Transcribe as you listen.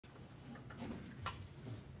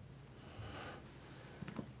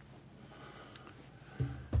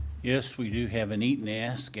Yes, we do have an eat and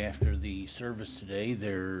ask after the service today.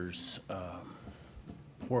 There's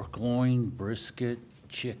pork loin, brisket,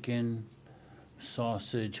 chicken,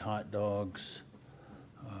 sausage, hot dogs,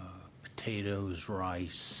 potatoes,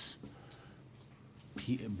 rice,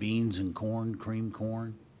 beans and corn, cream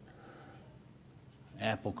corn,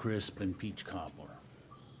 apple crisp, and peach cobbler.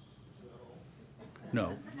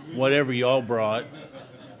 No, whatever y'all brought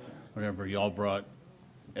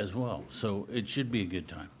as well. So it should be a good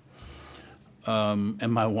time.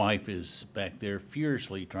 And my wife is back there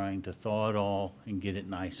furiously trying to thaw it all and get it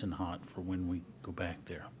nice and hot for when we go back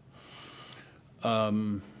there.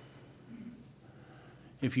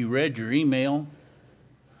 If you read your email,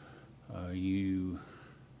 you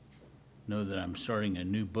know that I'm starting a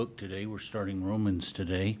new book today. We're starting Romans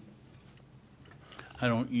today. I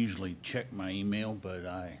don't usually check my email, but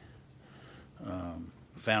I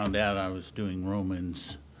found out I was doing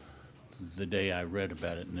Romans the day I read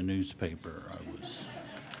about it in the newspaper. I was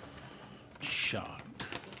shocked.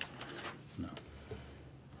 No.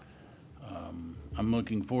 I'm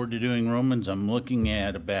looking forward to doing Romans. I'm looking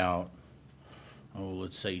at about,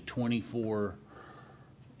 let's say 24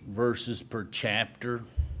 verses per chapter.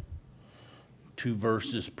 2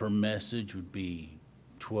 verses per message would be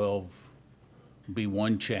 12, would be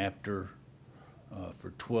one chapter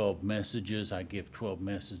for 12 messages. I give 12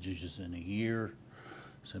 messages in a year.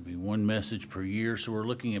 So it'd be one message per year. So we're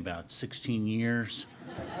looking at about 16 years.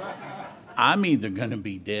 I'm either going to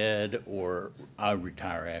be dead or I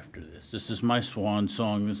retire after this. This is my swan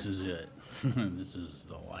song. This is it. This is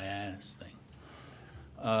the last thing.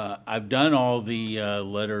 I've done all the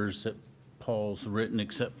letters that Paul's written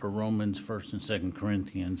except for Romans, 1st and 2nd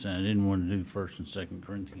Corinthians, and I didn't want to do 1st and 2nd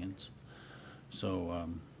Corinthians. So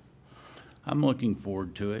I'm looking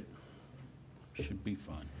forward to it. Should be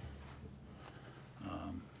fun.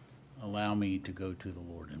 Allow me to go to the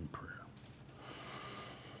Lord in prayer.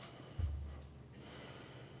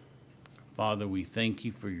 Father, we thank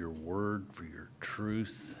you for your word, for your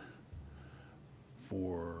truth,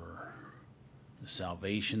 for the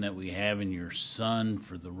salvation that we have in your Son,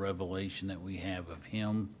 for the revelation that we have of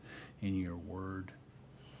him in your word.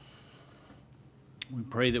 We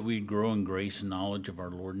pray that we'd grow in grace and knowledge of our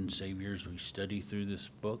Lord and Savior as we study through this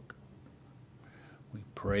book. We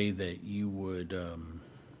pray that you would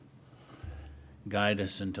guide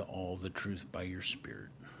us into all the truth by your Spirit.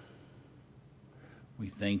 We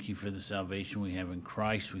thank you for the salvation we have in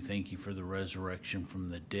Christ. We thank you for the resurrection from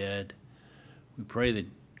the dead. We pray that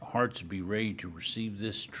hearts would be ready to receive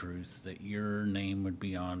this truth, that your name would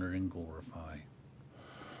be honored and glorified.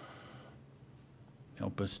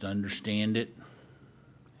 Help us to understand it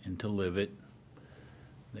and to live it,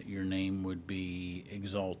 that your name would be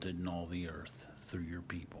exalted in all the earth through your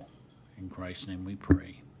people. In Christ's name we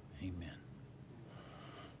pray. Amen.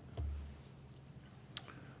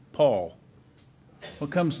 Paul.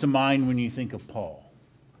 What comes to mind when you think of Paul?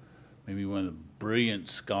 Maybe one of the brilliant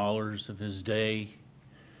scholars of his day.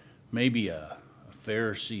 Maybe a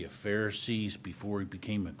Pharisee of Pharisees before he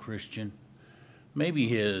became a Christian. Maybe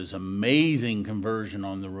his amazing conversion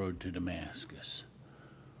on the road to Damascus.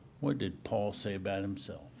 What did Paul say about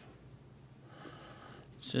himself?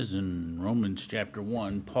 It says in Romans chapter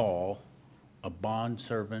 1, Paul, a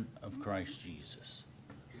bondservant of Christ Jesus.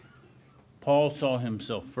 Paul saw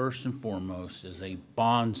himself first and foremost as a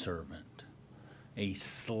bondservant, a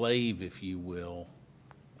slave, if you will,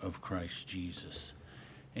 of Christ Jesus.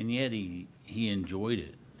 And yet he enjoyed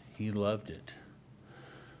it. He loved it.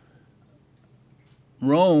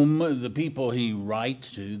 Rome, the people he writes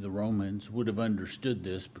to, the Romans, would have understood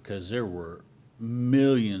this because there were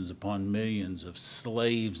millions upon millions of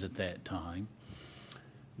slaves at that time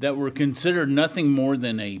that were considered nothing more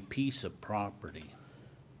than a piece of property.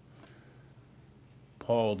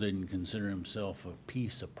 Paul didn't consider himself a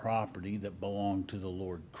piece of property that belonged to the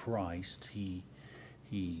Lord Christ. He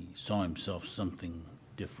saw himself something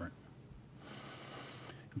different.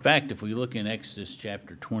 In fact, if we look in Exodus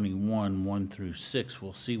chapter 21, 1 through 6,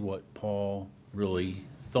 we'll see what Paul really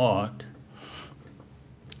thought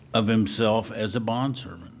of himself as a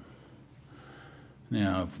bondservant.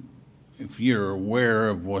 Now, if you're aware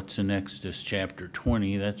of what's in Exodus chapter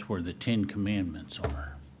 20, that's where the 10 Commandments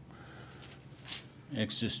are.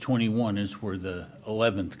 Exodus 21 is where the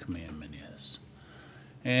 11th commandment is.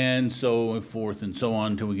 And so forth and so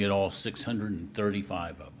on until we get all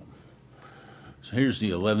 635 of them. So here's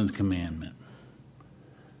the 11th commandment.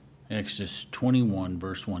 Exodus 21,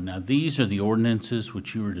 verse 1. Now these are the ordinances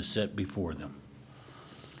which you are to set before them.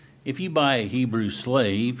 If you buy a Hebrew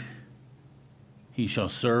slave, he shall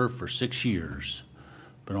serve for 6 years,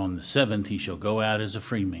 but on the 7th he shall go out as a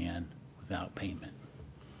free man without payment.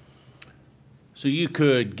 So you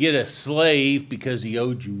could get a slave because he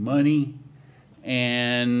owed you money,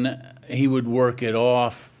 and he would work it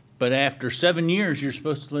off. But after 7 years, you're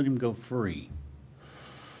supposed to let him go free.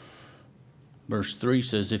 Verse 3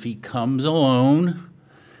 says, if he comes alone,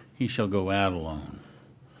 he shall go out alone.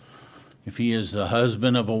 If he is the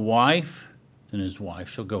husband of a wife, then his wife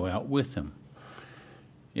shall go out with him.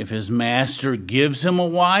 If his master gives him a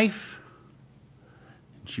wife,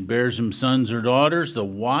 and she bears him sons or daughters, the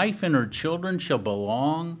wife and her children shall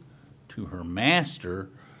belong to her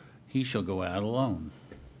master. He shall go out alone.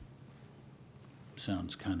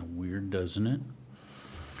 Sounds kind of weird, doesn't it?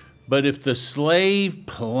 But if the slave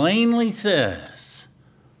plainly says,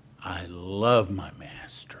 I love my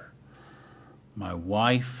master, my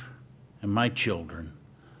wife, and my children,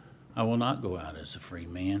 I will not go out as a free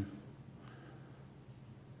man.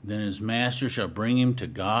 Then his master shall bring him to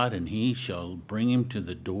God, and he shall bring him to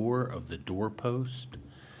the door of the doorpost,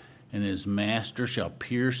 and his master shall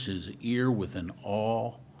pierce his ear with an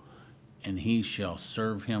awl, and he shall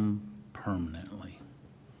serve him permanently.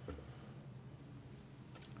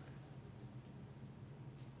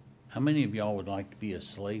 How many of y'all would like to be a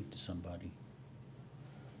slave to somebody?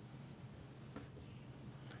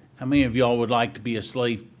 How many of y'all would like to be a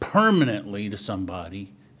slave permanently to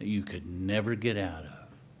somebody that you could never get out of?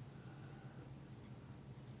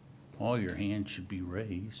 All your hands should be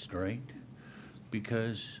raised, right?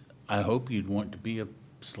 Because I hope you'd want to be a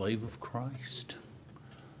slave of Christ.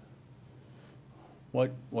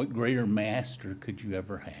 What greater master could you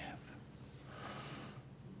ever have?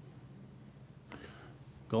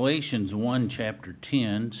 Galatians 1, chapter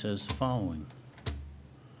 10 says the following.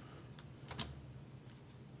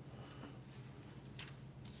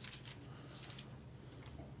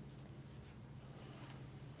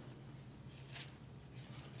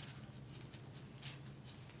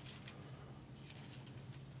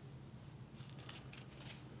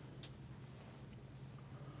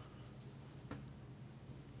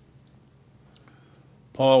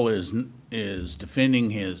 Paul is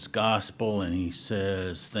defending his gospel, and he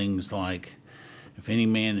says things like, if any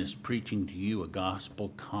man is preaching to you a gospel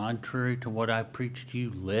contrary to what I preach to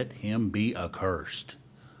you, let him be accursed,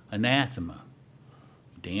 anathema,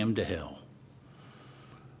 damned to hell.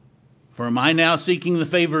 For am I now seeking the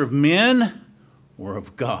favor of men or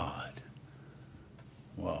of God?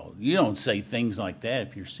 Well, you don't say things like that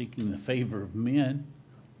if you're seeking the favor of men.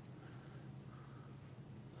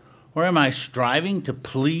 Or am I striving to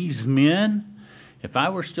please men? If I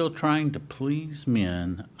were still trying to please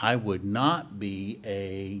men, I would not be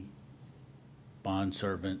a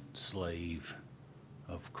bondservant slave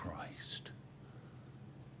of Christ.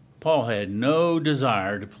 Paul had no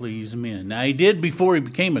desire to please men. Now, he did before he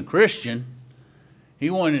became a Christian. He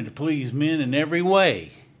wanted to please men in every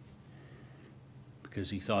way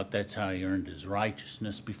because he thought that's how he earned his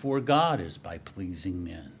righteousness before God, is by pleasing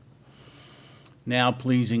men. Now,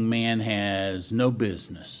 pleasing man has no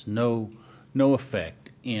business, no effect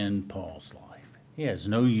in Paul's life. He has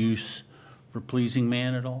no use for pleasing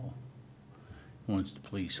man at all. He wants to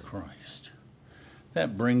please Christ.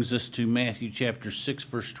 That brings us to Matthew chapter 6,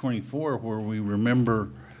 verse 24, where we remember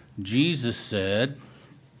Jesus said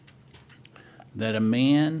that a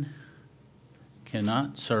man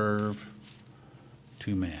cannot serve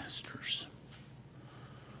two masters.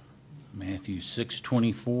 Matthew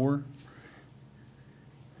 6:24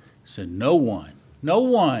 said, no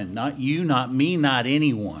one, not you, not me, not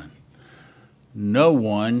anyone, no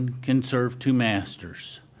one can serve two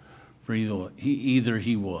masters. For either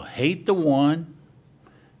he will hate the one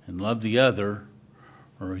and love the other,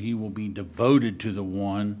 or he will be devoted to the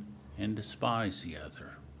one and despise the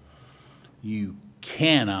other. You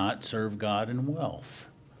cannot serve God and wealth.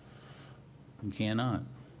 You cannot.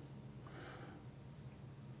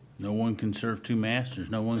 No one can serve two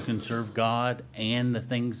masters. No one can serve God and the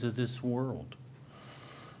things of this world.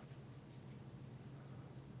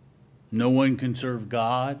 No one can serve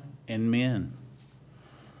God and men.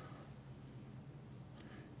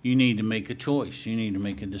 You need to make a choice. You need to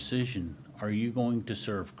make a decision. Are you going to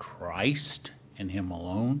serve Christ and Him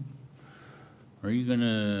alone? Or are you going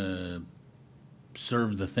to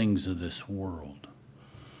serve the things of this world?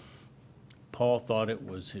 Paul thought it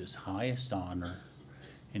was his highest honor,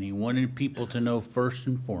 and he wanted people to know first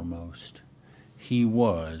and foremost, he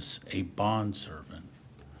was a bondservant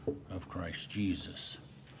of Christ Jesus.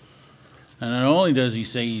 And not only does he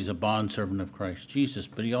say he's a bondservant of Christ Jesus,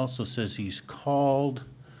 but he also says he's called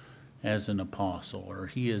as an apostle, or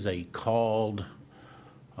he is a called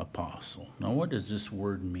apostle. Now, what does this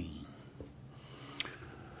word mean?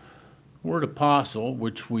 The word apostle,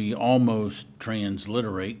 which we almost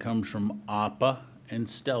transliterate, comes from appa and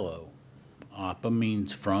stello. Appa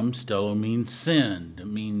means from, stello means send. It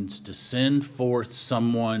means to send forth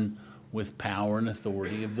someone with power and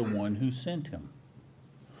authority of the one who sent him.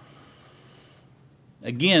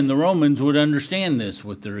 Again, the Romans would understand this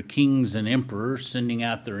with their kings and emperors sending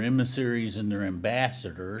out their emissaries and their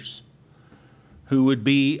ambassadors, who would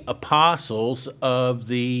be apostles of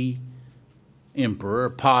the emperor,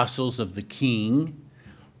 apostles of the king.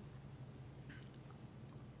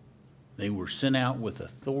 They were sent out with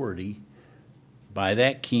authority by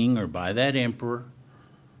that king or by that emperor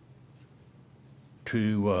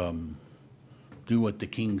to do what the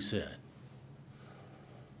king said.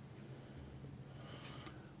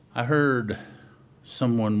 I heard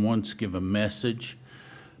someone once give a message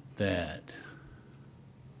that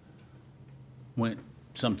went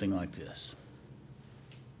something like this.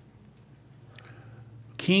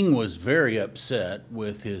 King was very upset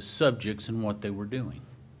with his subjects and what they were doing.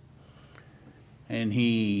 And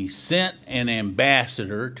he sent an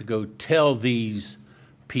ambassador to go tell these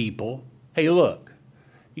people, hey, look,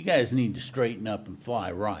 you guys need to straighten up and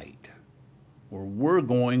fly right, or we're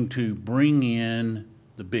going to bring in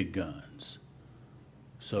the big guns.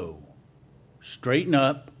 So straighten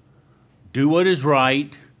up, do what is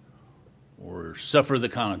right, or suffer the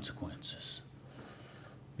consequences.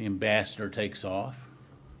 The ambassador takes off,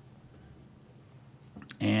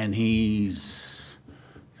 and he's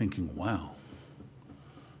thinking, wow,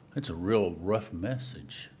 that's a real rough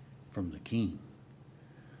message from the king.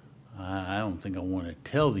 I don't think I want to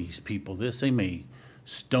tell these people this. They may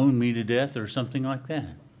stone me to death or something like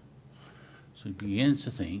that. So he begins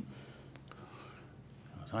to think,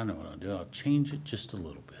 I know what I'll do. I'll change it just a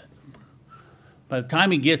little bit. By the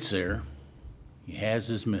time he gets there, he has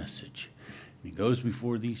his message. And he goes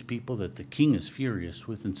before these people that the king is furious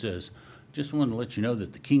with and says, just want to let you know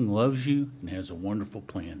that the king loves you and has a wonderful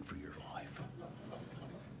plan for your life.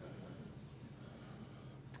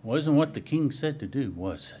 Wasn't what the king said to do,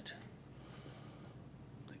 was it?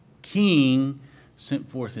 The king sent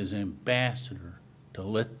forth his ambassador to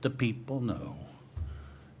let the people know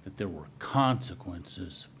that there were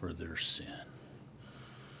consequences for their sin.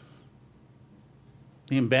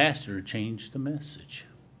 The ambassador changed the message.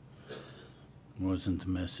 It wasn't the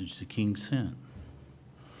message the king sent.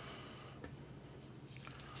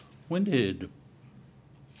 When did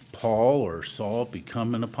Paul or Saul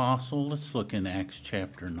become an apostle? Let's look in Acts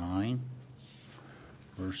chapter 9,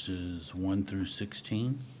 verses 1 through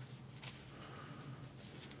 16.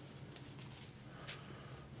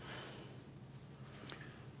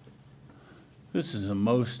 This is the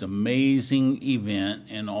most amazing event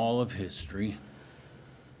in all of history,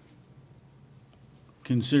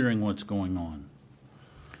 considering what's going on.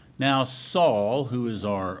 Now Saul, who is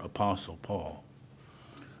our apostle Paul,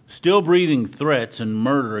 still breathing threats and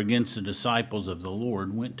murder against the disciples of the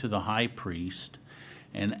Lord, went to the high priest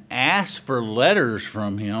and asked for letters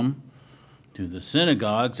from him to the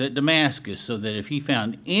synagogues at Damascus, so that if he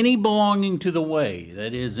found any belonging to the way,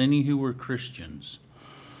 that is, any who were Christians,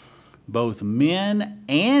 both men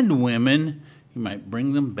and women, he might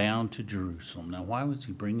bring them bound to Jerusalem. Now, why was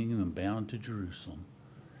he bringing them bound to Jerusalem?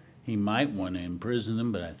 He might want to imprison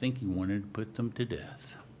them, but I think he wanted to put them to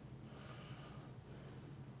death.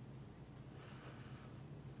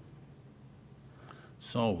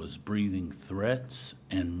 Saul was breathing threats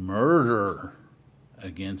and murder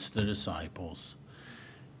against the disciples.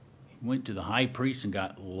 He went to the high priest and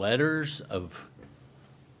got letters of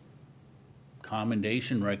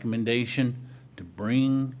commendation, recommendation to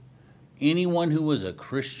bring anyone who was a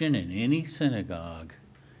Christian in any synagogue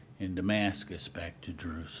in Damascus back to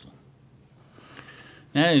Jerusalem.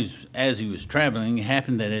 Now, as he was traveling, it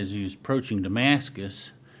happened that as he was approaching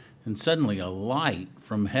Damascus, and suddenly a light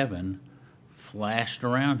from heaven flashed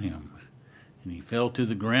around him, and he fell to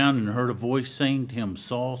the ground and heard a voice saying to him,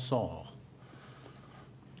 Saul, Saul,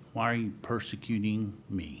 why are you persecuting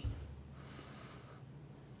me?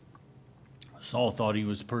 Saul thought he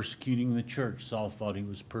was persecuting the church. Saul thought he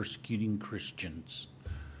was persecuting Christians,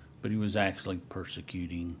 but he was actually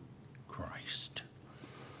persecuting Christ.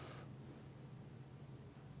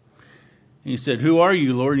 And he said, who are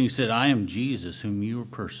you, Lord? And he said, I am Jesus, whom you are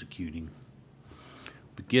persecuting.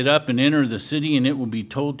 But get up and enter the city, and it will be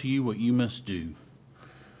told to you what you must do.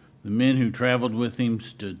 The men who traveled with him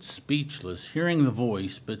stood speechless, hearing the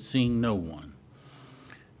voice, but seeing no one.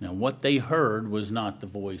 Now, what they heard was not the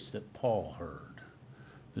voice that Paul heard.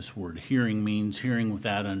 This word hearing means hearing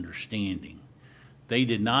without understanding. They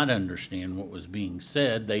did not understand what was being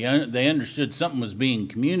said. They understood something was being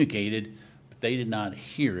communicated, but they did not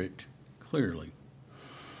hear it clearly.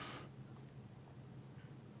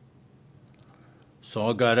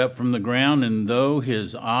 Saul got up from the ground, and though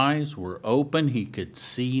his eyes were open, he could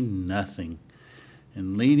see nothing.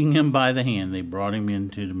 And leading him by the hand, they brought him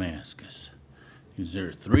into Damascus. He was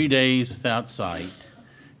there 3 days without sight,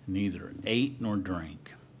 neither ate nor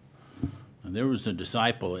drank. Now, there was a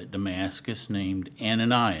disciple at Damascus named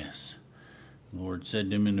Ananias. The Lord said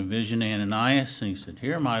to him in a vision, Ananias, and he said,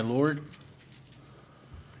 Here, my Lord.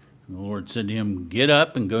 And the Lord said to him, Get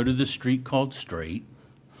up and go to the street called Straight,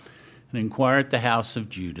 and inquire at the house of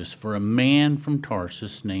Judas for a man from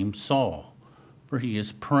Tarsus named Saul, for he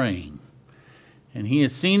is praying. And he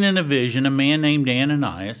has seen in a vision a man named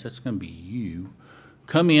Ananias, that's going to be you,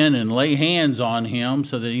 come in and lay hands on him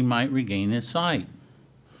so that he might regain his sight.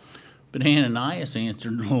 But Ananias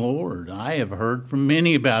answered the Lord, I have heard from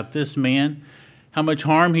many about this man, how much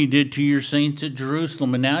harm he did to your saints at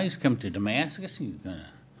Jerusalem. And now he's come to Damascus. He's going to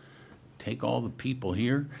take all the people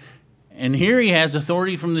here. And here he has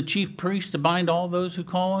authority from the chief priest to bind all those who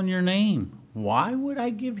call on your name. Why would I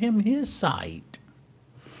give him his sight?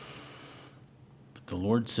 But the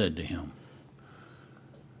Lord said to him,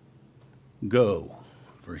 Go,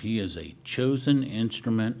 for he is a chosen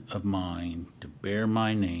instrument of mine to bear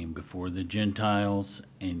my name before the Gentiles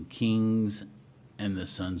and kings and the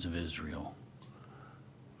sons of Israel.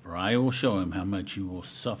 For I will show him how much he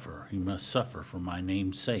must suffer for my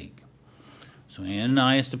name's sake. So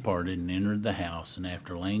Ananias departed and entered the house, and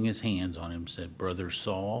after laying his hands on him, said, Brother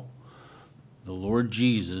Saul, the Lord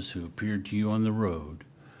Jesus, who appeared to you on the road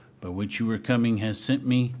by which you were coming, has sent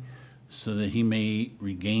me so that you may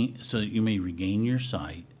regain your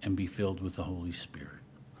sight and be filled with the Holy Spirit.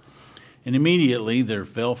 And immediately there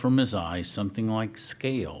fell from his eyes something like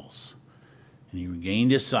scales, and he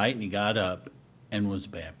regained his sight, and he got up and was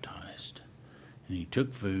baptized. And he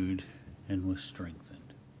took food and was strengthened.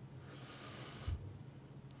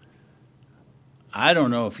 I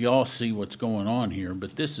don't know if y'all see what's going on here,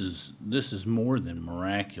 but this is more than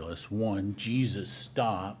miraculous. One, Jesus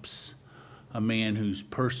stops a man who's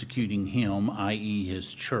persecuting him, i.e.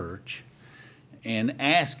 his church, and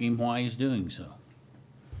asks him why he's doing so.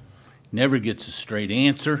 Never gets a straight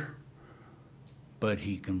answer, but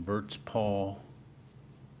he converts Paul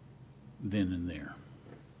then and there.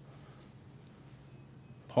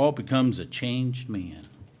 Paul becomes a changed man.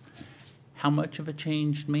 How much of a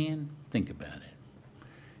changed man? Think about it.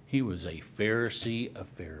 He was a Pharisee of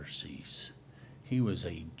Pharisees. He was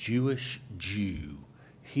a Jewish Jew.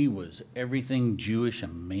 He was everything Jewish a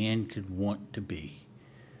man could want to be.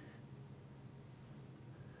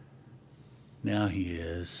 Now he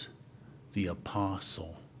is the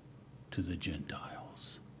apostle to the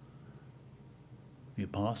Gentiles. The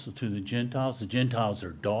apostle to the Gentiles? The Gentiles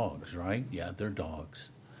are dogs, right? Yeah, they're dogs.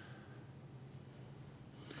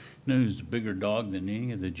 You know who's a bigger dog than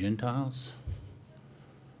any of the Gentiles?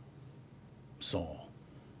 Saul,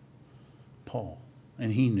 Paul,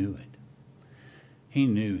 and he knew it. He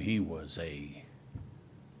knew he was a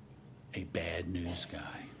bad news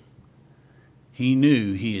guy. He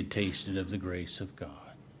knew he had tasted of the grace of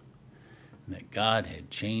God, and that God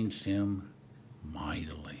had changed him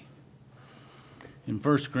mightily. In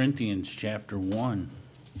 1 Corinthians chapter 1,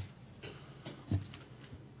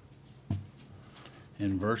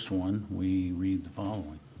 in verse 1, we read the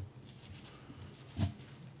following.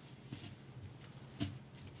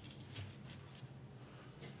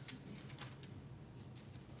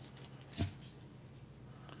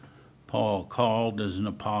 Paul, called as an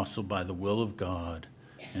apostle by the will of God,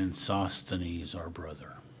 and Sosthenes, our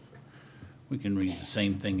brother. We can read the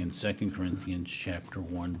same thing in 2 Corinthians chapter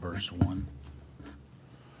 1, verse 1.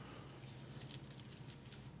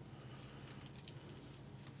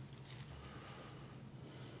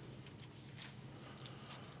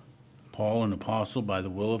 Paul, an apostle by the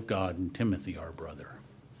will of God, and Timothy, our brother.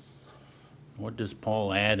 What does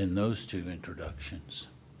Paul add in those two introductions?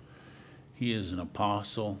 He is an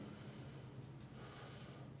apostle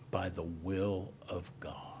by the will of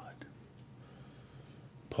God.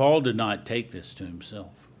 Paul did not take this to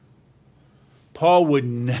himself. Paul would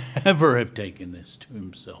never have taken this to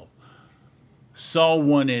himself. Saul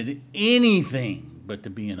wanted anything but to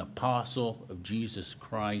be an apostle of Jesus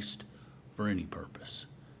Christ for any purpose.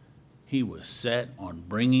 He was set on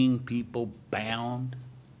bringing people bound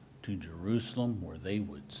to Jerusalem where they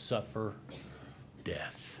would suffer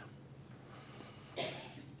death.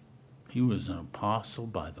 He was an apostle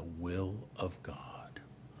by the will of God.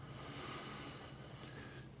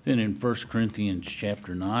 Then in 1 Corinthians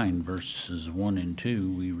chapter 9, verses 1 and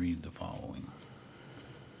 2, we read the following.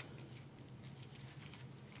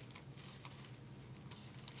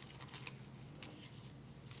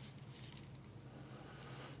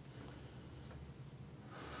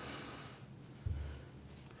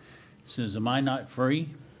 He says, am I not free?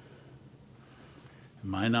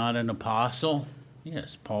 Am I not an apostle?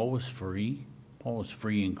 Yes, Paul was free. Paul was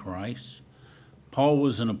free in Christ. Paul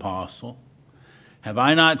was an apostle. Have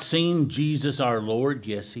I not seen Jesus our Lord?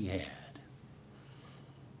 Yes, he had.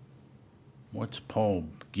 What's Paul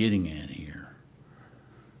getting at here?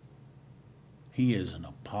 He is an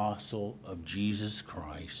apostle of Jesus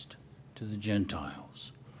Christ to the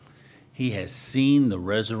Gentiles. He has seen the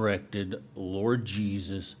resurrected Lord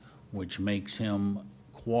Jesus, which makes him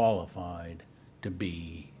qualified to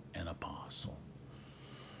be an apostle.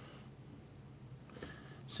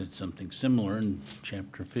 Said something similar in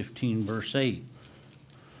chapter 15, verse 8.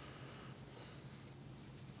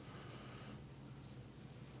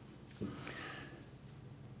 He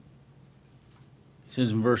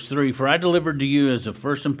says in verse 3, for I delivered to you as of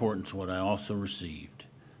first importance what I also received,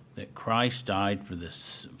 that Christ died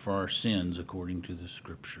for our sins according to the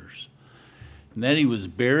Scriptures, and that he was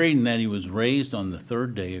buried, and that he was raised on the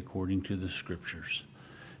third day according to the Scriptures,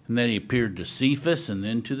 and that he appeared to Cephas and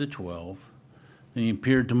then to the 12. Then he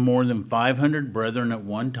appeared to more than 500 brethren at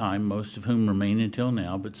one time, most of whom remain until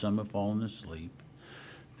now, but some have fallen asleep.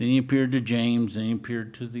 Then he appeared to James, then he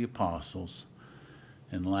appeared to the apostles,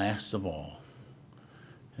 and last of all,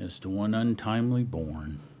 as to one untimely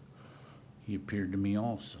born, he appeared to me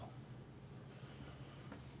also.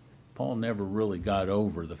 Paul never really got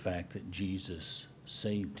over the fact that Jesus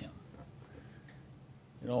saved him.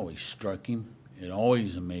 It always struck him. It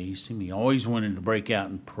always amazed him. He always wanted to break out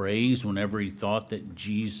in praise whenever he thought that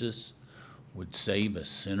Jesus would save a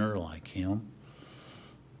sinner like him.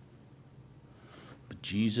 But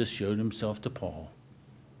Jesus showed himself to Paul,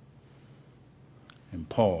 and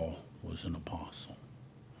Paul was an apostle.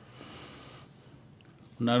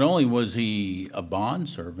 Not only was he a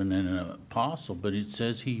bondservant and an apostle, but it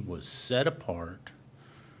says he was set apart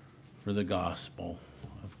for the gospel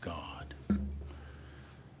of God.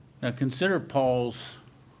 Now consider Paul's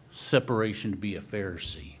separation to be a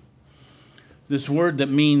Pharisee. This word that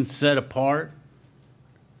means set apart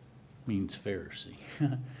means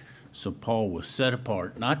Pharisee. So Paul was set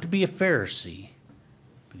apart, not to be a Pharisee,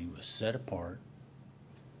 but he was set apart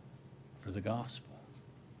for the gospel.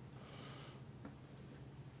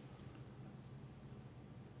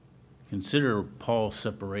 Consider Paul's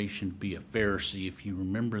separation to be a Pharisee. If you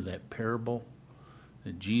remember that parable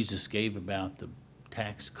that Jesus gave about the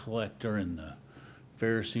tax collector and the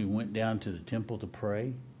Pharisee who went down to the temple to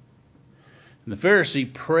pray. And the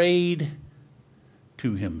Pharisee prayed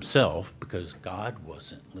to himself because God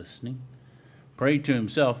wasn't listening. Prayed to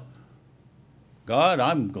himself, God,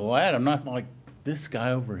 I'm glad I'm not like this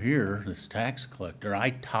guy over here, this tax collector. I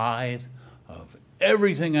tithe of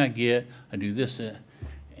everything I get. I do this.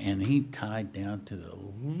 And he tied down to the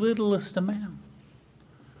littlest amount.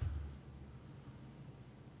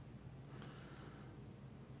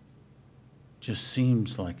 Just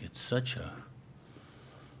seems like it's such a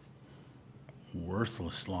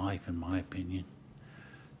worthless life, in my opinion,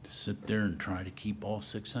 to sit there and try to keep all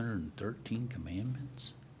 613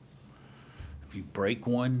 commandments. If you break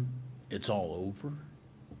one, it's all over.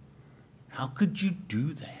 How could you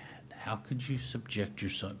do that? How could you subject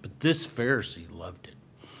yourself? But this Pharisee loved it.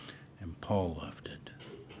 And Paul loved it.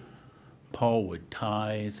 Paul would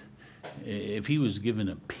tithe. If he was given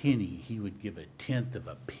a penny, he would give a tenth of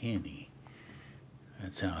a penny.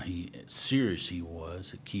 That's how serious he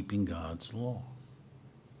was at keeping God's law.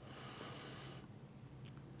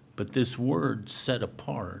 But this word, set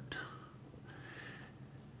apart,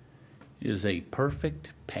 is a perfect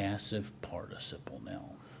passive participle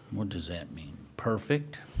now. What does that mean?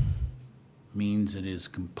 Perfect means it is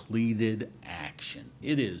completed action.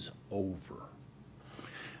 It is over.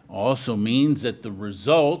 Also means that the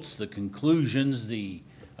results, the conclusions, the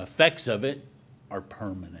effects of it are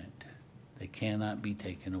permanent. They cannot be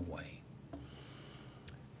taken away.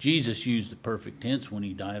 Jesus used the perfect tense when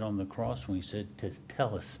he died on the cross, when he said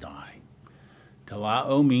tetelestai.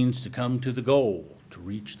 Telao means to come to the goal, to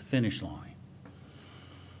reach the finish line.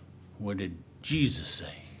 What did Jesus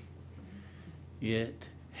say? It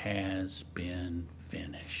has been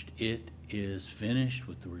finished. It is finished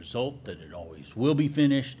with the result that it always will be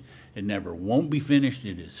finished. It never won't be finished.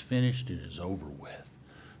 It is finished. It is over with.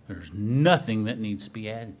 There's nothing that needs to be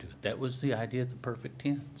added to it. That was the idea of the perfect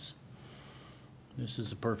tense. This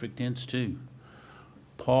is a perfect tense too.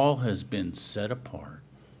 Paul has been set apart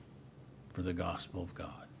for the gospel of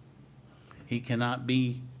God. He cannot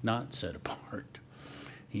be not set apart.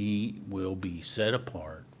 He will be set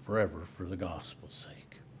apart forever for the gospel's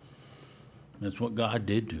sake. That's what God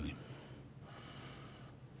did to him.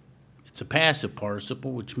 It's a passive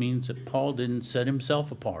participle, which means that Paul didn't set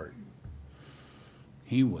himself apart.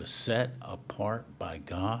 He was set apart by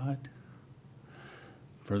God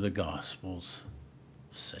for the gospel's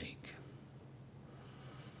sake.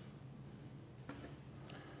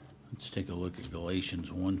 Let's take a look at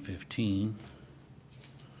Galatians 1:15.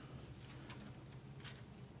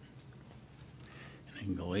 And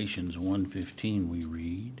in Galatians 1:15 we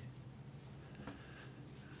read,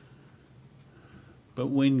 "But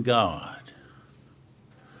when God,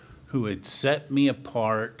 who had set me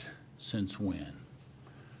apart," since when?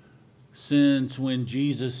 Since when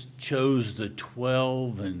Jesus chose the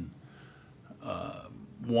 12 and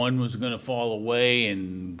one was going to fall away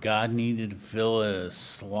and God needed to fill a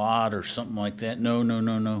slot or something like that.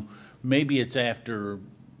 No. Maybe it's after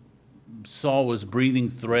Saul was breathing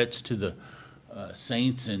threats to the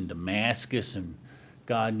saints in Damascus and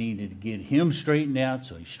God needed to get him straightened out,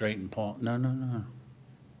 so he straightened Paul. No.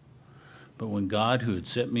 But when God, who had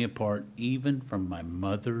set me apart even from my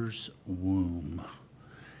mother's womb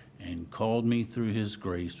and called me through his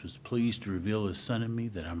grace, was pleased to reveal his Son in me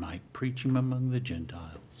that I might preach him among the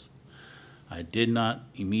Gentiles, I did not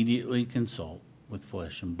immediately consult with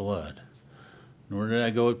flesh and blood, nor did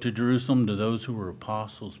I go up to Jerusalem to those who were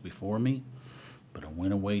apostles before me, but I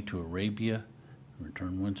went away to Arabia and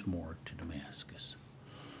returned once more to Damascus.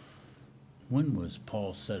 When was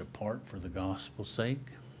Paul set apart for the gospel's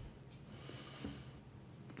sake?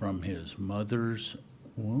 From his mother's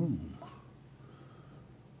womb.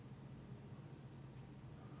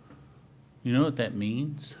 You know what that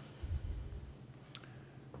means?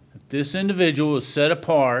 That this individual was set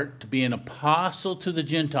apart to be an apostle to the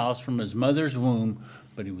Gentiles from his mother's womb,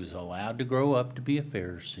 but he was allowed to grow up to be a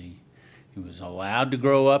Pharisee. He was allowed to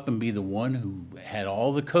grow up and be the one who had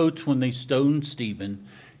all the coats when they stoned Stephen.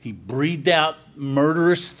 He breathed out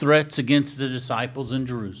murderous threats against the disciples in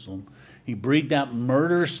Jerusalem. He breathed out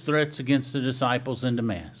murderous threats against the disciples in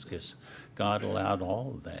Damascus. God allowed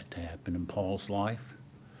all of that to happen in Paul's life,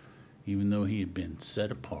 even though he had been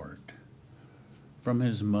set apart from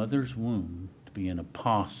his mother's womb to be an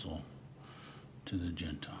apostle to the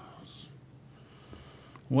Gentiles.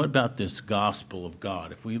 What about this gospel of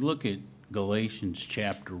God? If we look at Galatians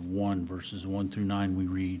chapter 1, verses 1 through 9, we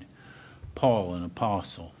read, Paul, an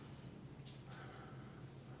apostle,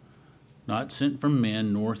 not sent from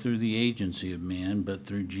men, nor through the agency of man, but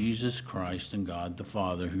through Jesus Christ and God the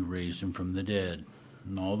Father, who raised him from the dead,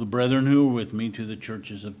 and all the brethren who are with me, to the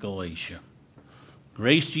churches of Galatia.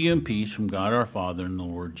 Grace to you and peace from God our Father and the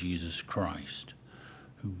Lord Jesus Christ,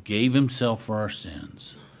 who gave himself for our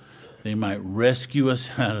sins, they might rescue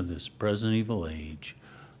us out of this present evil age,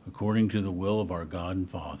 according to the will of our God and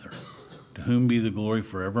Father, to whom be the glory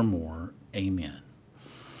forevermore. Amen.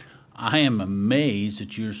 I am amazed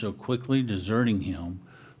that you are so quickly deserting him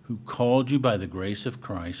who called you by the grace of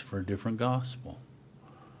Christ for a different gospel,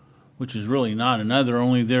 which is really not another,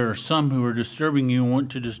 only there are some who are disturbing you and want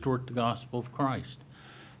to distort the gospel of Christ.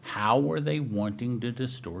 How were they wanting to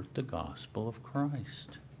distort the gospel of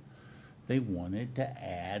Christ? They wanted to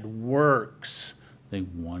add works. They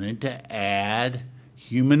wanted to add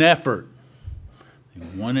human effort.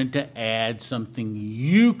 They wanted to add something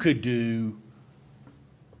you could do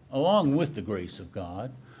along with the grace of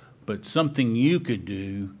God, but something you could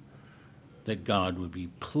do that God would be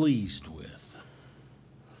pleased with.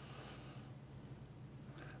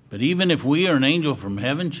 But even if we or an angel from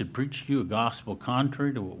heaven should preach to you a gospel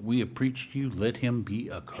contrary to what we have preached to you, let him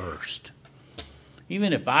be accursed.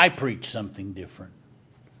 Even if I preach something different,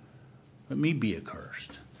 let me be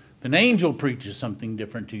accursed. If an angel preaches something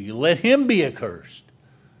different to you, let him be accursed.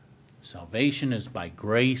 Salvation is by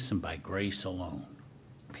grace and by grace alone.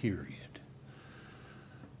 Period.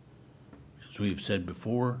 As we have said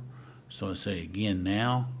before, so I say again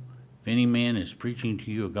now, if any man is preaching to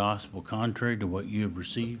you a gospel contrary to what you have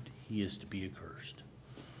received, he is to be accursed.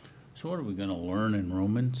 So what are we going to learn in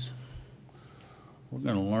Romans? We're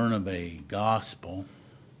going to learn of a gospel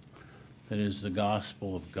that is the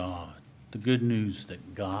gospel of God, the good news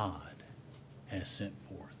that God has sent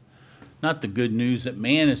forth. Not the good news that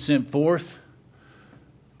man has sent forth.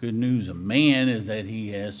 Good news of man is that he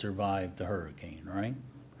has survived the hurricane, right?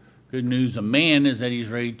 Good news of man is that he's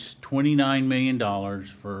raised $29 million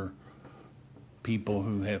for people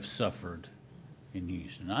who have suffered in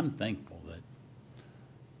Houston. I'm thankful that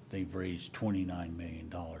they've raised $29 million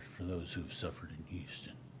for those who have suffered in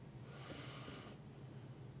Houston.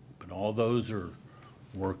 But all those are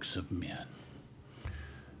works of men.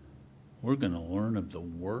 We're going to learn of the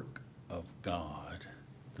work of God,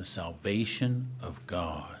 the salvation of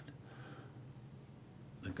God,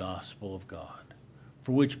 the gospel of God,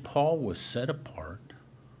 for which Paul was set apart,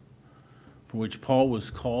 for which Paul was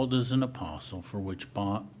called as an apostle, for which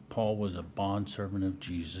Paul was a bondservant of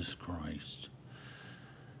Jesus Christ.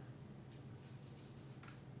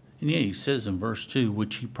 And yet he says in verse 2,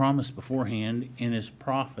 which he promised beforehand in his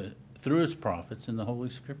prophet, through his prophets in the Holy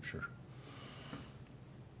Scripture.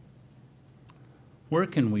 Where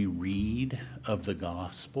can we read of the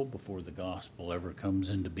gospel before the gospel ever comes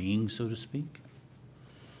into being, so to speak?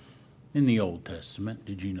 In the Old Testament.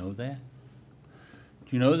 Did you know that?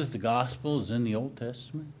 Do you know that the gospel is in the Old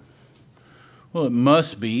Testament? Well, it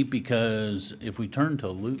must be, because if we turn to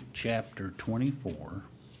Luke chapter 24,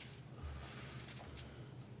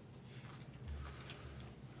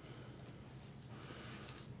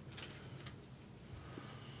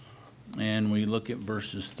 and we look at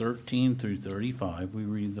verses 13 through 35, we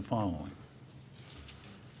read the following.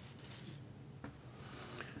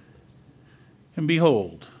 And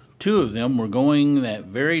behold, two of them were going that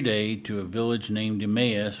very day to a village named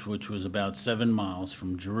Emmaus, which was about 7 miles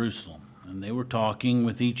from Jerusalem. And they were talking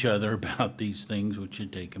with each other about these things which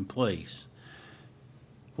had taken place.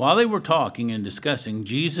 While they were talking and discussing,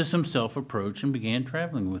 Jesus himself approached and began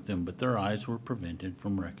traveling with them, but their eyes were prevented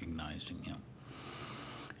from recognizing him.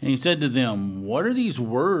 And he said to them, what are these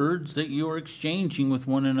words that you are exchanging with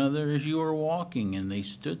one another as you are walking? And they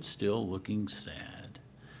stood still, looking sad.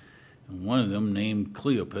 And one of them, named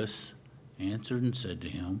Cleopas, answered and said to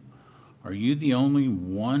him, are you the only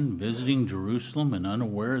one visiting Jerusalem and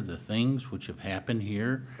unaware of the things which have happened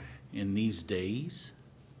here in these days?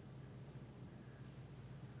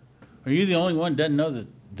 Are you the only one who doesn't know that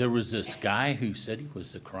there was this guy who said he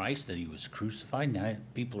was the Christ, that he was crucified? Now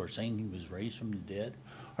people are saying he was raised from the dead.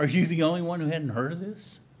 Are you the only one who hadn't heard of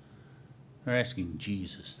this? They're asking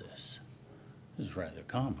Jesus this. This is rather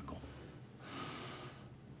comical.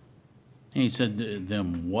 And he said to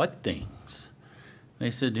them, what things? They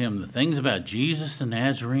said to him, the things about Jesus the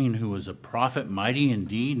Nazarene, who was a prophet, mighty in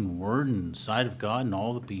deed and word and in the sight of God and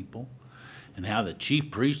all the people, and how the chief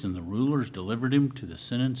priests and the rulers delivered him to the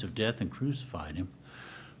sentence of death and crucified him.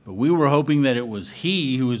 But we were hoping that it was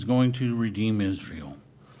he who was going to redeem Israel.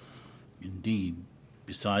 Indeed,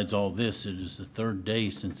 besides all this, it is the third day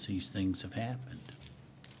since these things have happened.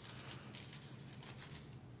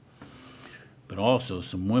 But also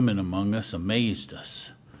some women among us amazed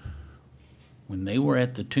us. When they were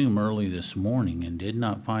at the tomb early this morning and did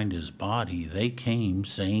not find his body, they came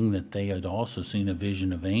saying that they had also seen a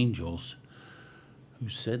vision of angels who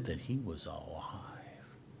said that he was alive.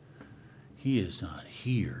 He is not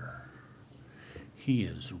here. He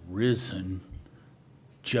is risen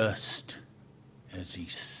just as he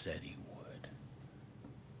said he would.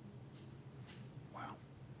 Wow.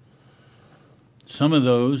 Some of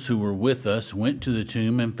those who were with us went to the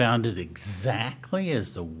tomb and found it exactly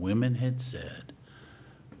as the women had said,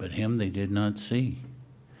 but him they did not see.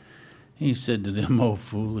 He said to them, O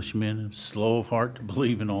foolish men, slow of heart to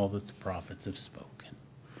believe in all that the prophets have spoken.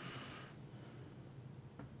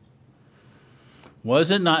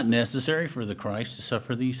 Was it not necessary for the Christ to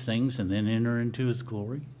suffer these things and then enter into his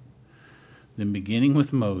glory? Then beginning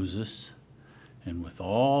with Moses and with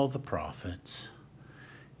all the prophets,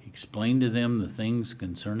 he explained to them the things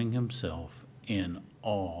concerning himself in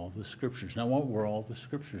all the scriptures. Now, what were all the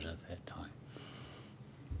scriptures at that time?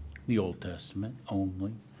 The Old Testament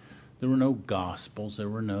only. There were no Gospels. There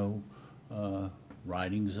were no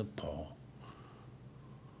writings of Paul.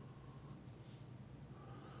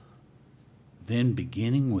 Then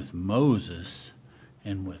beginning with Moses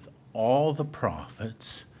and with all the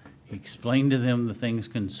prophets, he explained to them the things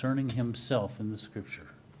concerning himself in the Scripture.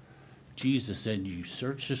 Jesus said, you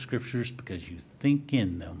search the Scriptures because you think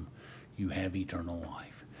in them you have eternal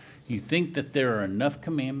life. You think that there are enough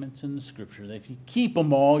commandments in the Scripture that if you keep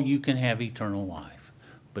them all, you can have eternal life.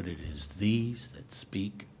 But it is these that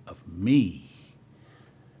speak of me.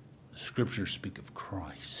 The Scriptures speak of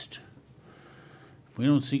Christ. If we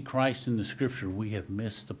don't see Christ in the Scripture, we have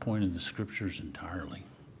missed the point of the Scriptures entirely.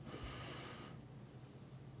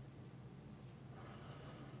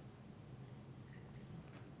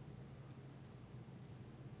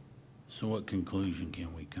 So what conclusion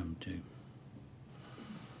can we come to?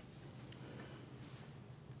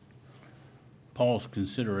 Paul's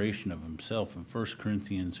consideration of himself in 1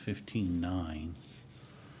 Corinthians 15:9.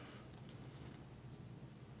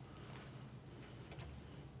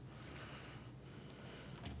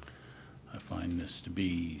 I find this to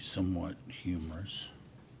be somewhat humorous.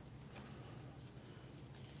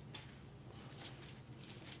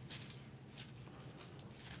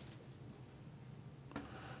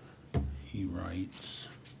 He writes,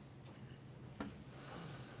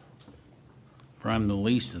 for I am the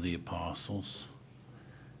least of the apostles,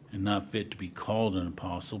 and not fit to be called an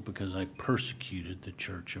apostle, because I persecuted the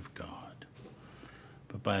church of God.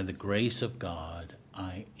 but by the grace of God,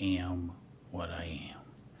 I am what I am.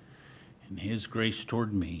 And his grace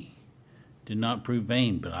toward me did not prove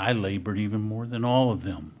vain, but I labored even more than all of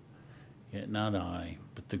them. Yet not I,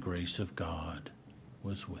 but the grace of God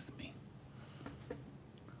was with me.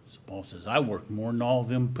 So Paul says, I worked more than all of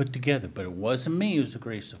them put together, but it wasn't me, it was the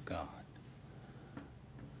grace of God.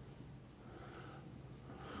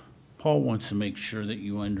 Paul wants to make sure that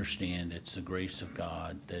you understand it's the grace of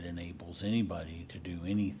God that enables anybody to do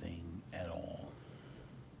anything at all.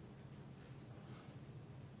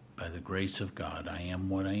 By the grace of God, I am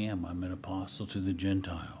what I am. I'm an apostle to the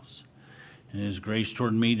Gentiles. And his grace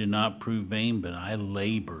toward me did not prove vain, but I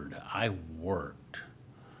labored, I worked,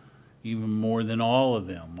 even more than all of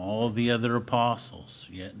them, all of the other apostles.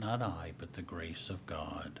 Yet not I, but the grace of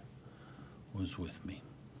God was with me.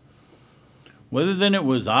 Whether then it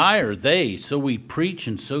was I or they, so we preach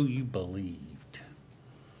and so you believed.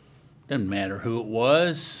 Doesn't matter who it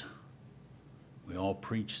was. We all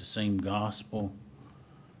preached the same gospel.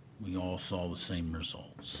 We all saw the same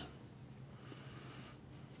results.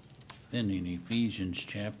 Then in Ephesians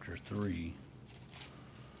chapter 3,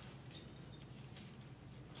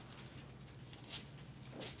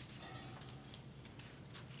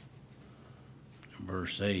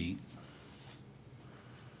 verse 8,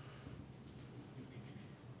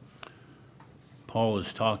 Paul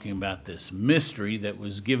is talking about this mystery that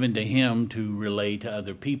was given to him to relay to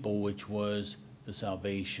other people, which was the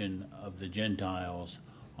salvation of the Gentiles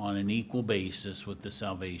on an equal basis with the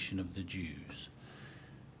salvation of the Jews.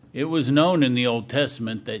 It was known in the Old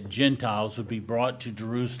Testament that Gentiles would be brought to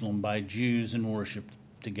Jerusalem by Jews and worshiped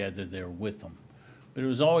together there with them. But it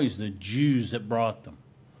was always the Jews that brought them.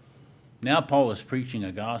 Now Paul is preaching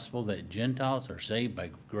a gospel that Gentiles are saved by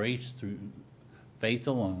grace through faith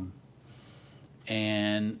alone,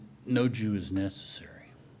 and no Jew is necessary.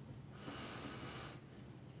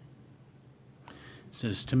 It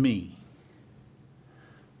says, to me,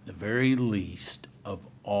 the very least of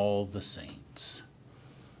all the saints.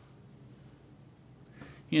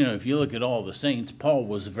 You know, if you look at all the saints, Paul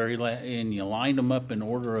was the very last, and you line them up in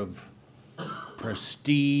order of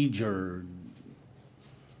prestige, or,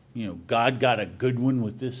 you know, God got a good one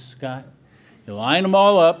with this guy. You line them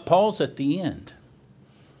all up, Paul's at the end.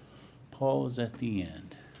 Paul is at the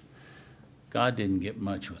end. God didn't get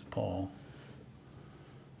much with Paul,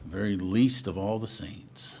 the very least of all the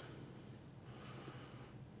saints.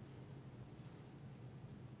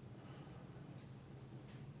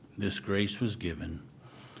 This grace was given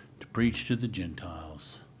to preach to the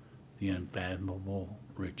Gentiles the unfathomable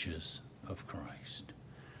riches of Christ.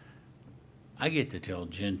 I get to tell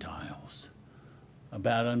Gentiles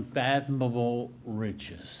about unfathomable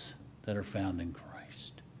riches that are found in Christ.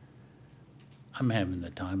 I'm having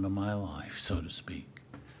the time of my life, so to speak.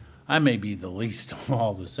 I may be the least of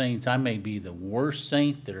all the saints. I may be the worst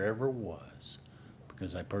saint there ever was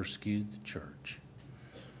because I persecuted the church.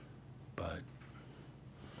 But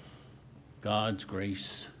God's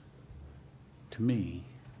grace to me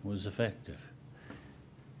was effective.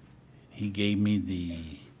 He gave me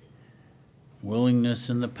the willingness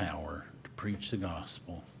and the power to preach the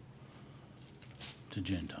gospel to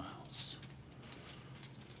Gentiles.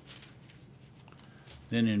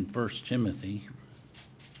 Then in 1 Timothy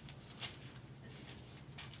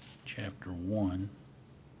chapter 1,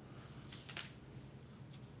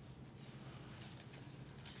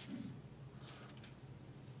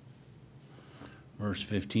 verse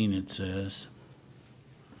 15, it says,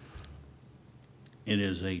 it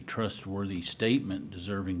is a trustworthy statement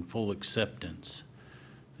deserving full acceptance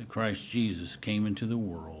that Christ Jesus came into the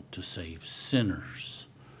world to save sinners,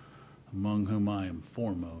 among whom I am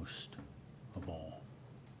foremost of all.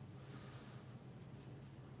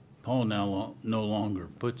 Paul now no longer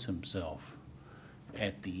puts himself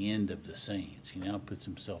at the end of the saints. He now puts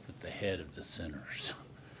himself at the head of the sinners.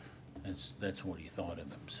 That's what he thought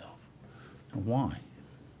of himself. Now, why?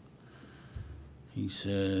 He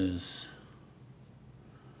says,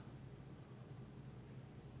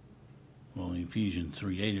 well, in Ephesians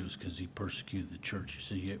 3:8, it was because he persecuted the church. He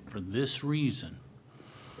said, yet for this reason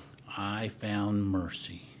I found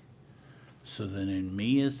mercy, so that in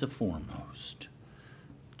me as the foremost,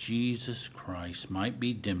 Jesus Christ might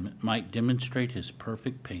demonstrate his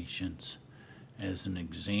perfect patience as an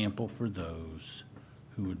example for those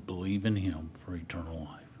who would believe in him for eternal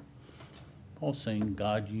life. Paul's saying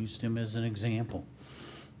God used him as an example.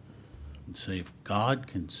 And say, if God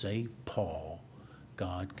can save Paul,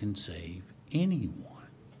 God can save anyone.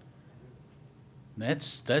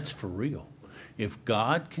 That's for real. If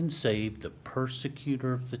God can save the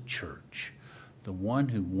persecutor of the church, the one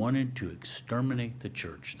who wanted to exterminate the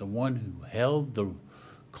church, the one who held the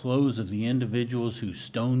clothes of the individuals who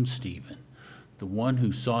stoned Stephen, the one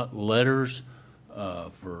who sought letters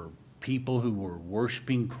for people who were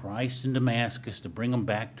worshiping Christ in Damascus to bring them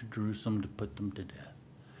back to Jerusalem to put them to death.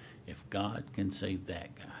 If God can save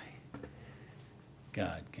that guy,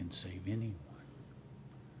 God can save anyone.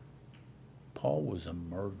 Paul was a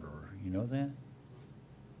murderer. You know that?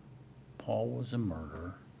 Paul was a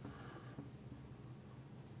murderer.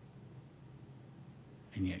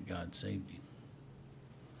 And yet God saved him.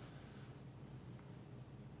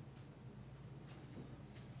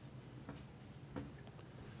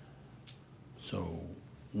 So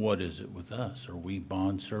what is it with us? Are we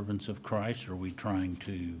bondservants of Christ? Or are we trying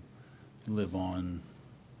to live on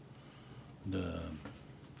the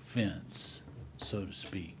fence, so to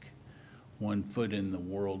speak? 1 foot in the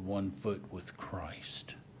world, 1 foot with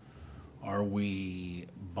Christ. Are we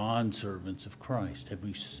bondservants of Christ?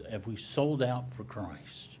 Have we sold out for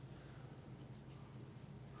Christ?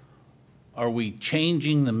 Are we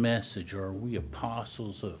changing the message? Or are we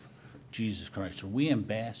apostles of Jesus Christ? Are we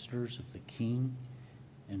ambassadors of the King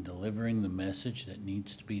and delivering the message that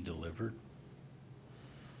needs to be delivered?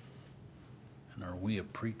 And are we a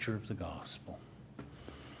preacher of the gospel?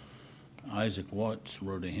 Isaac Watts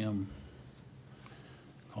wrote a hymn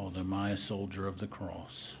called "Am I a Soldier of the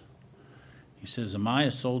Cross?" He says, "Am I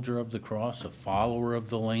a soldier of the cross, a follower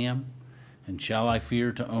of the Lamb? And shall I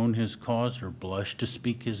fear to own his cause or blush to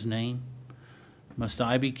speak his name? Must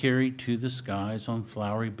I be carried to the skies on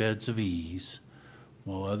flowery beds of ease,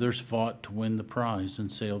 while others fought to win the prize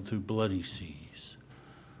and sailed through bloody seas?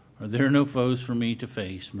 Are there no foes for me to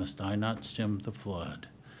face? Must I not stem the flood?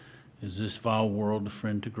 Is this vile world a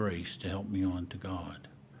friend to grace to help me on to God?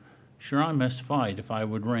 Sure I must fight if I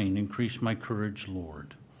would reign. Increase my courage,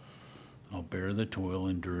 Lord. I'll bear the toil,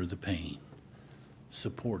 endure the pain,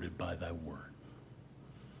 supported by thy word."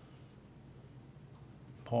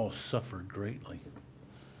 Paul suffered greatly.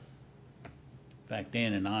 In fact,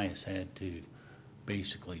 Ananias had to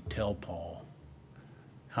basically tell Paul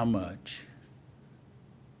how much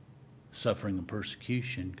suffering and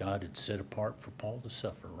persecution God had set apart for Paul to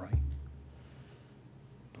suffer, right?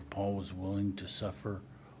 But Paul was willing to suffer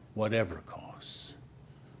whatever costs,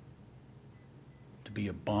 to be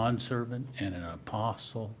a bondservant and an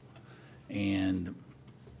apostle and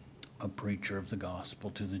a preacher of the gospel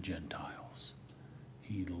to the Gentiles.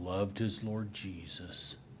 He loved his Lord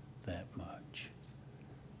Jesus that much.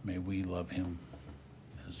 May we love him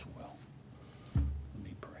as well. Let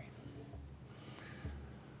me pray.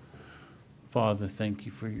 Father, thank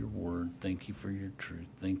you for your word. Thank you for your truth.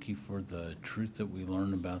 Thank you for the truth that we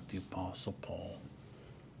learn about the Apostle Paul.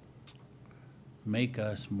 Make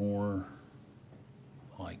us more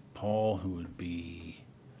like Paul, who would be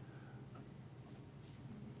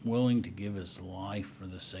willing to give his life for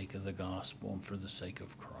the sake of the gospel and for the sake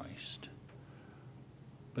of Christ.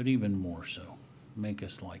 But even more so, make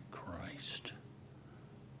us like Christ,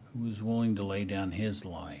 who was willing to lay down his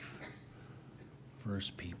life for his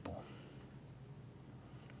people.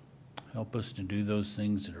 Help us to do those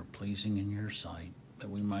things that are pleasing in your sight, that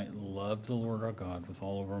we might love the Lord our God with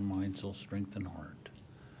all of our mind, soul, strength, and heart.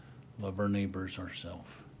 Love our neighbors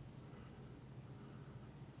ourselves.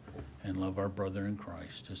 And love our brother in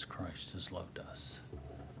Christ as Christ has loved us.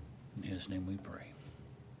 In his name we pray.